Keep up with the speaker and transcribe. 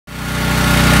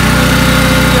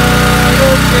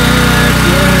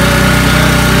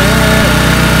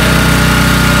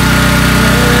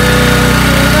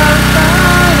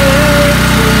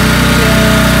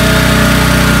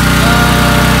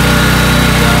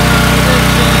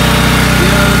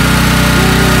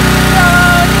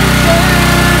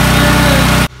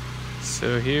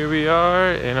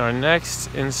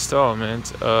next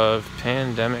installment of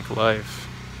Pandemic Life.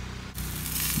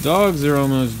 Dogs are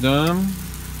almost done.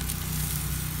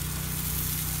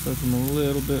 Put them a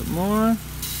little bit more.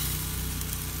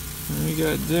 And we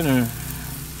got dinner.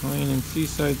 Playing in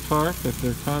Seaside Park at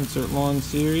their concert lawn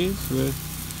series with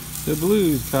the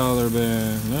Blues Collar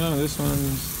Band. No, that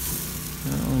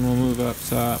one will move up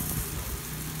top.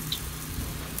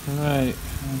 Alright,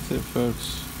 that's it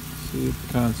folks. See you at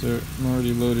the concert. I'm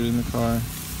already loaded in the car.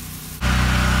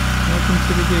 Welcome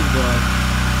to the gig block.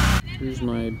 Here's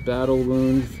my battle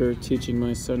wound for teaching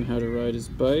my son how to ride his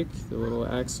bike. The little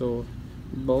axle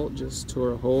bolt just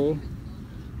tore a hole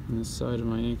in the side of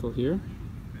my ankle here.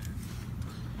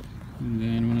 And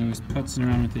then when I was putzing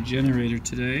around with the generator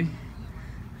today,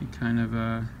 it kind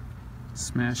of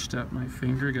smashed up my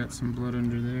finger, got some blood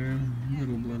under there, a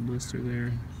little blood blister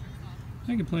there.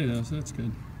 I can play though, so that's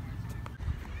good.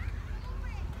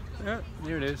 Yeah,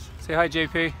 there it is. Say hi,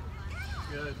 JP.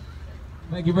 Good.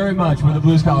 Thank you very much. We're the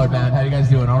Blues Collar Band. How you guys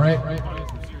doing? All right?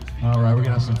 All right, we're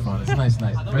gonna have some fun. It's a nice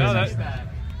night. Very nice night.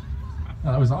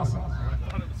 No, that was awesome.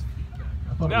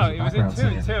 No, it was in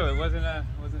tune too. It wasn't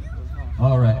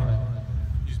all right.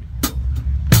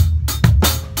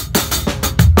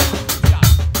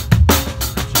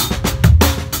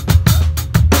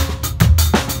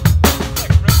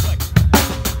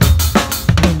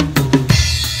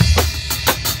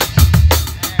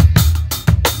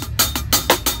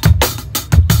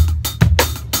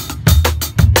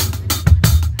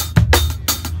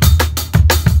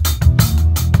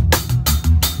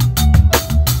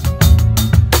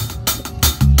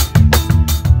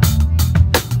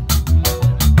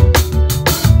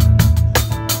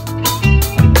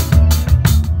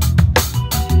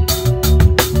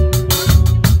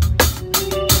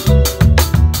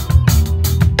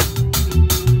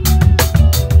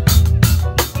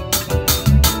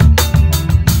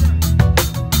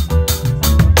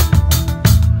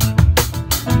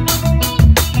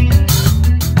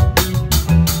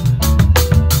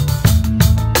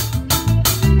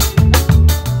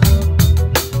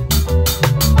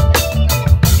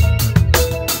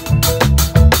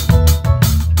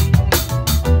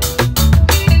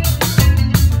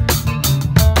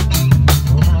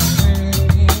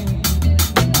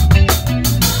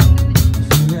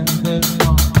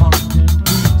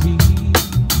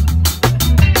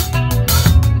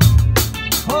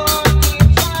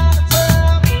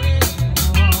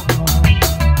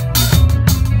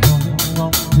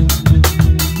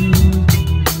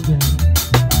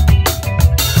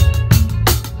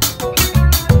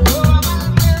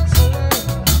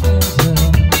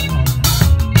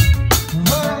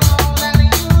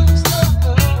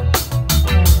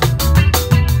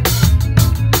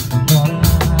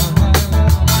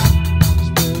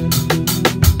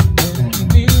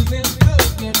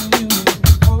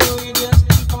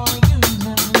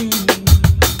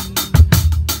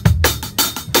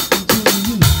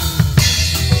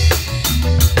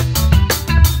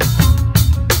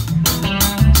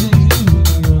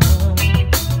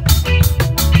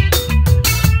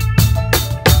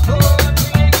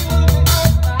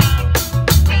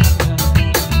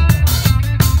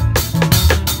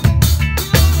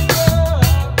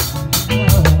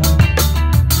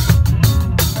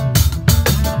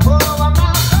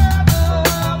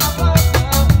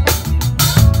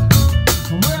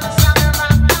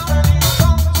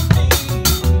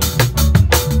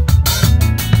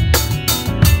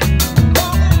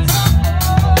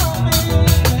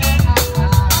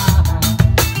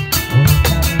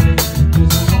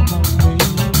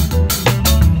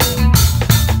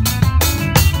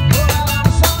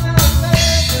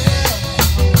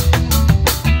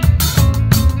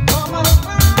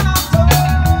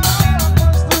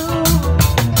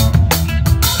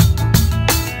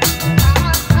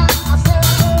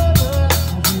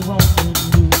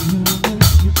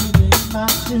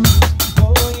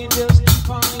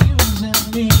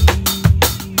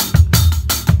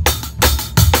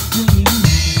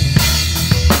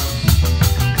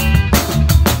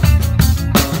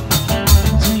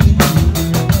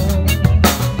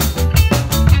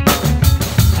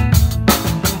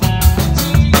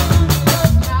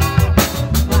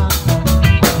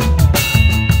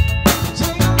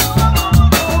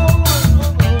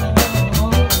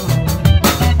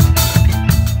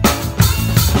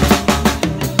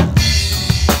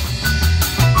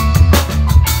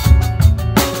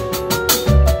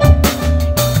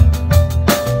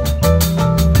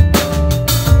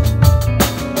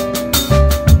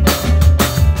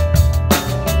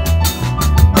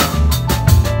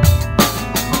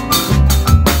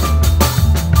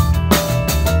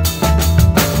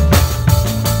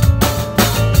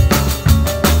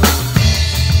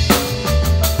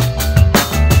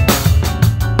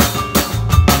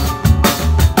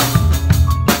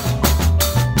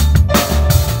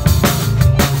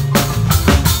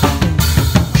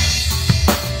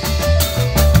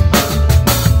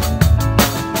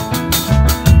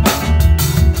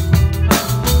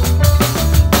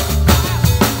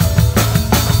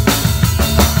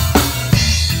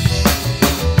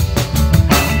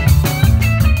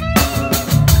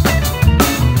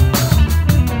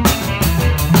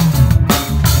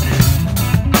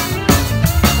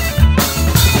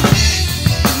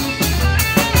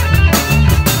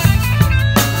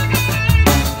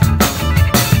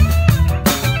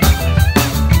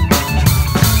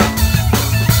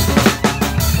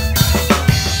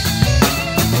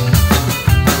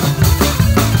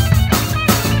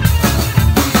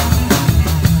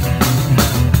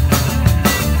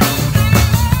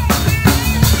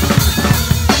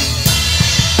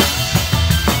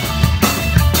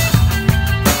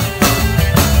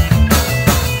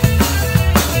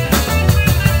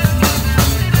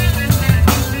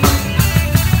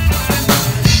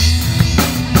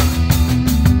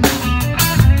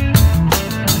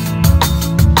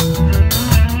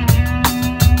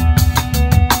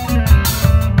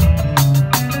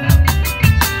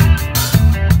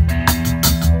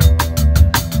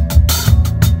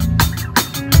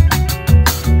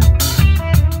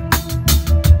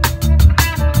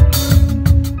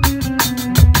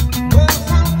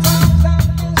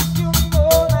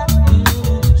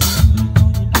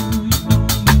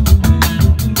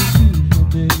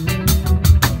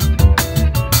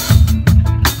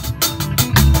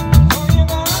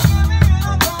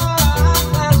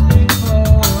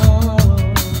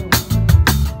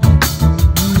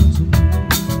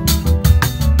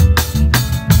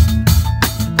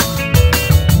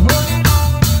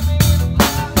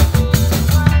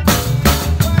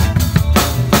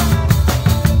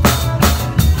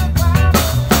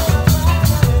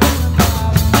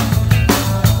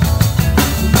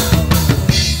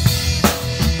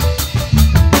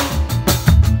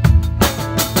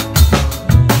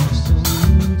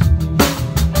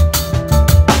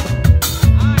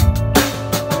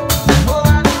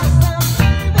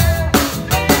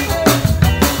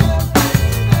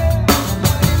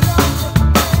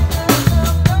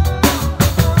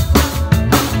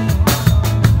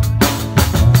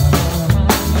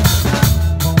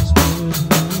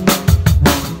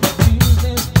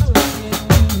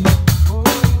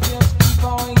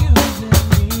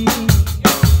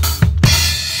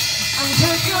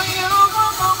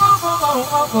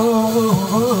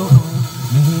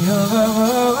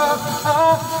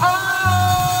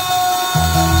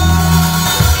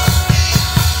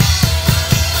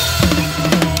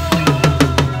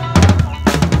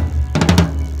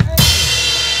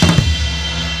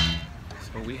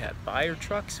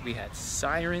 trucks, we had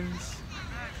sirens,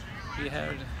 we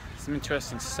had some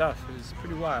interesting stuff. It was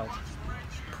pretty wild.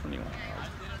 Pretty wild.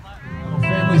 Well,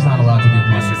 family's not allowed to get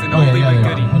money. This is an only but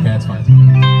goodie. Okay, that's fine.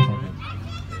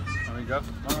 There we go.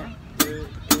 1, 2,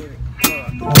 3,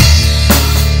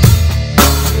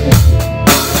 4.